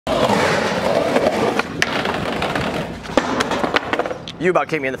You about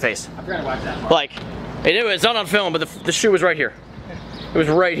kicked me in the face. I'm trying to watch that part. Like, it's not on film, but the shoe was right here. It was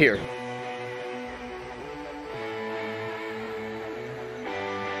right here.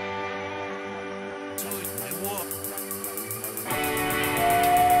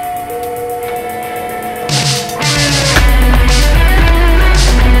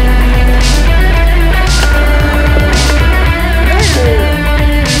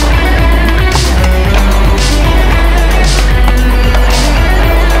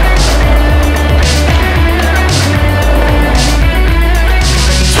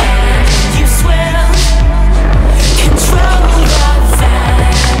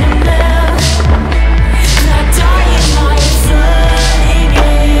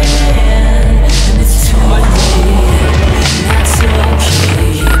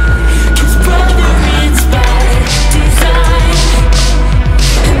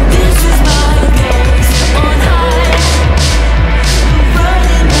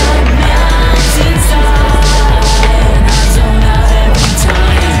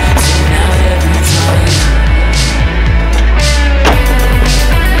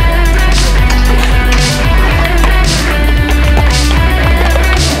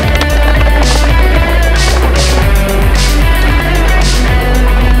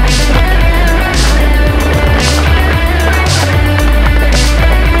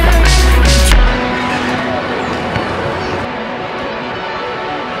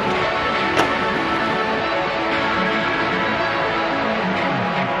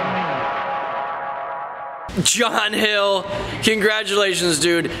 John Hill, congratulations,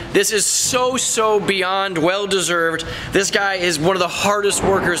 dude. This is so beyond well-deserved. This guy is one of the hardest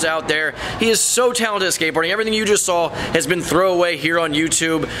workers out there. He is so talented at skateboarding. Everything you just saw has been throwaway here on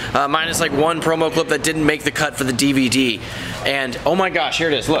YouTube, minus like one promo clip that didn't make the cut for the DVD. And oh my gosh, here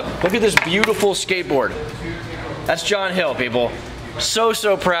it is. Look at this beautiful skateboard. That's John Hill, people. So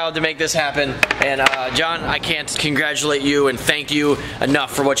proud to make this happen, and John, I can't congratulate you and thank you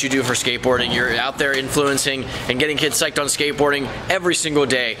enough for what you do for skateboarding. You're out there influencing and getting kids psyched on skateboarding every single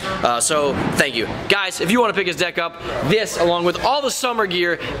day, so thank you. Guys, if you want to pick his deck up, this, along with all the summer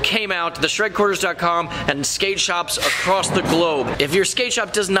gear, came out to the shredquarters.com and skate shops across the globe. If your skate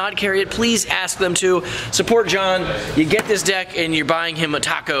shop does not carry it, please ask them to. Support John. You get this deck and you're buying him a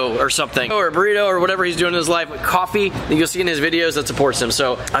taco or something, or a burrito, or whatever he's doing in his life. Coffee that you'll see in his videos that supports him.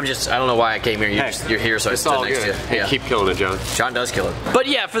 So I don't know why I came here. You're here, so I stood next to you. Yeah. Keep killing it, John. John does kill it. But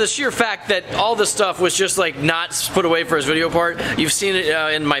yeah, for the sheer fact that all this stuff was just like not put away for his video part, you've seen it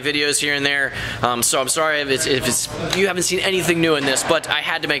in my videos here and there. So I'm sorry if you haven't seen anything new in this, but I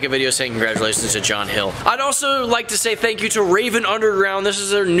had to make a video saying congratulations to John Hill. I'd also like to say thank you to Raven Underground. This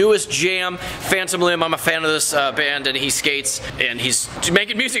is their newest jam, Phantom Limb. I'm a fan of this band, and he skates and he's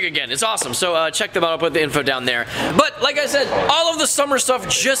making music again. It's awesome. So check them out. I'll put the info down there. But like I said, all of the summer stuff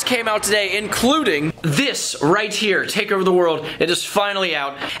just came out today, including this right here, Take Over the World. It is finally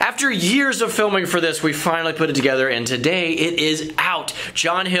out. After years of filming for this, we finally put it together, and today it is out.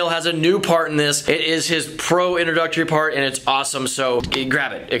 John Hill has a new part in this. It is his pro introductory part, and it's awesome, so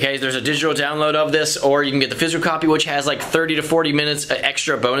grab it, okay? There's a digital download of this, or you can get the physical copy, which has like 30 to 40 minutes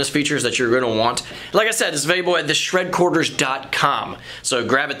extra bonus features that you're gonna want. Like I said, it's available at theshredquarters.com, so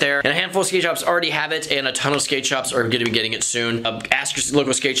grab it there. And a handful of skate shops already have it, and a ton of skate shops are gonna be getting it soon. Ask your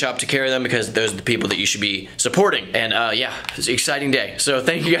local skate shop to carry them, because those are the people that you should be supporting. And yeah, it's an exciting day. So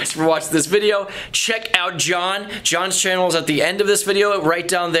thank you guys for watching this video. Check out John's channel is at the end of this video, right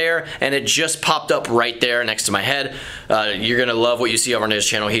down there, and it just popped up right there next to my head. You're gonna love what you see over on his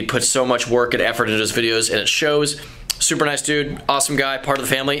channel. He puts so much work and effort into his videos, and it shows. Super nice dude, awesome guy, part of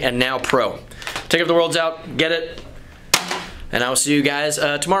the family, and now pro. Take Up the World's out, get it, and I will see you guys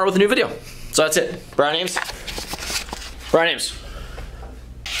tomorrow with a new video. So that's it. Brian Ames. Brian Ames.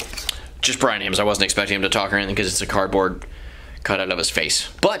 Just Brian Ames. I wasn't expecting him to talk or anything because it's a cardboard cut out of his face.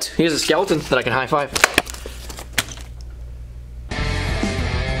 But he has a skeleton that I can high five.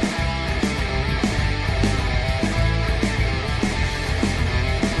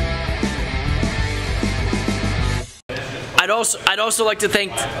 I'd also like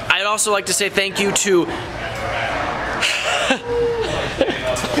to say thank you to